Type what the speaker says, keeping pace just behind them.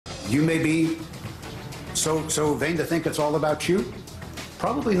You may be so vain to think it's all about you.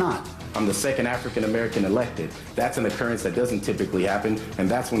 Probably not. I'm the second African American elected. That's an occurrence that doesn't typically happen, and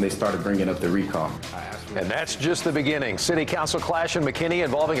that's when they started bringing up the recall. And that's just the beginning. City Council clash in McKinney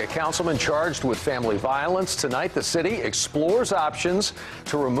involving a councilman charged with family violence. Tonight, the city explores options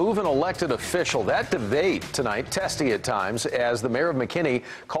to remove an elected official. That debate tonight, testy at times, as the mayor of McKinney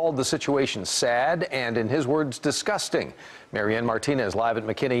called the situation sad and, in his words, disgusting. Marianne Martinez live at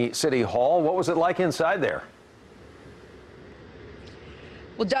McKinney City Hall. What was it like inside there?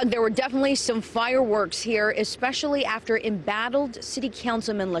 Well, Doug, there were definitely some fireworks here, especially after embattled City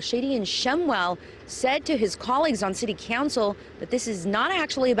Councilman La'Shadion Shemwell said to his colleagues on City Council that this is not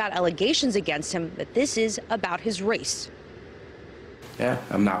actually about allegations against him, that this is about his race. Yeah,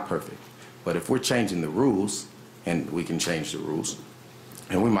 I'm not perfect. But if we're changing the rules, and we can change the rules,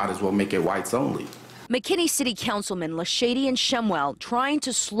 and we might as well make it whites only. McKinney City Councilman La'Shadion Shemwell trying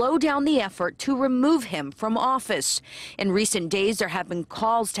to slow down the effort to remove him from office. In recent days, there have been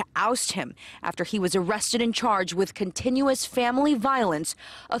calls to oust him after he was arrested and charged with continuous family violence,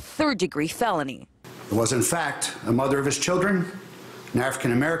 a third-degree felony. It was, in fact, a mother of his children, an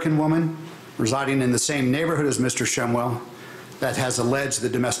African-American woman residing in the same neighborhood as Mr. Shemwell, that has alleged the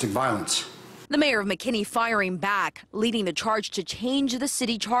domestic violence. The mayor of McKinney firing back, leading the charge to change the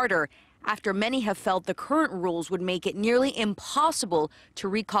city charter after many have felt the current rules would make it nearly impossible to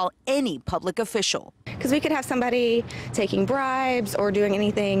recall any public official. Because we could have somebody taking bribes or doing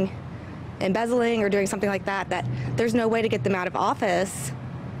anything, embezzling or doing something like that, that there's no way to get them out of office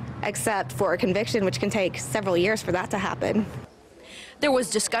except for a conviction, which can take several years for that to happen. There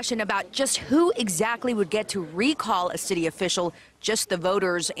was discussion about just who exactly would get to recall a city official, just the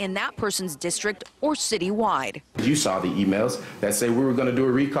voters in that person's district or citywide. You saw the emails that say we were going to do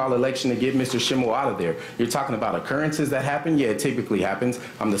a recall election to get Mr. Shemwell out of there. You're talking about occurrences that happen? Yeah, it typically happens.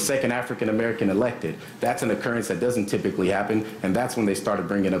 I'm the second African American elected. That's an occurrence that doesn't typically happen, and that's when they started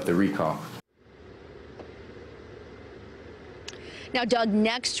bringing up the recall. Now, Doug,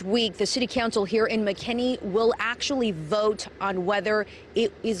 next week, the city council here in McKinney will actually vote on whether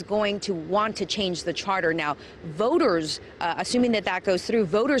it is going to want to change the charter. Now, voters, assuming that that goes through,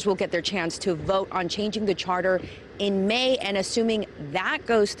 voters will get their chance to vote on changing the charter in May, and assuming that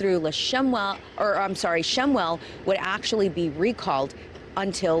goes through, Shemwell would actually be recalled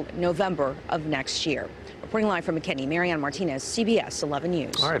until November of next year. Reporting live from McKinney, Marianne Martinez, CBS 11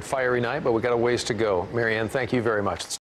 News. All right, fiery night, but we got a ways to go. Marianne, thank you very much.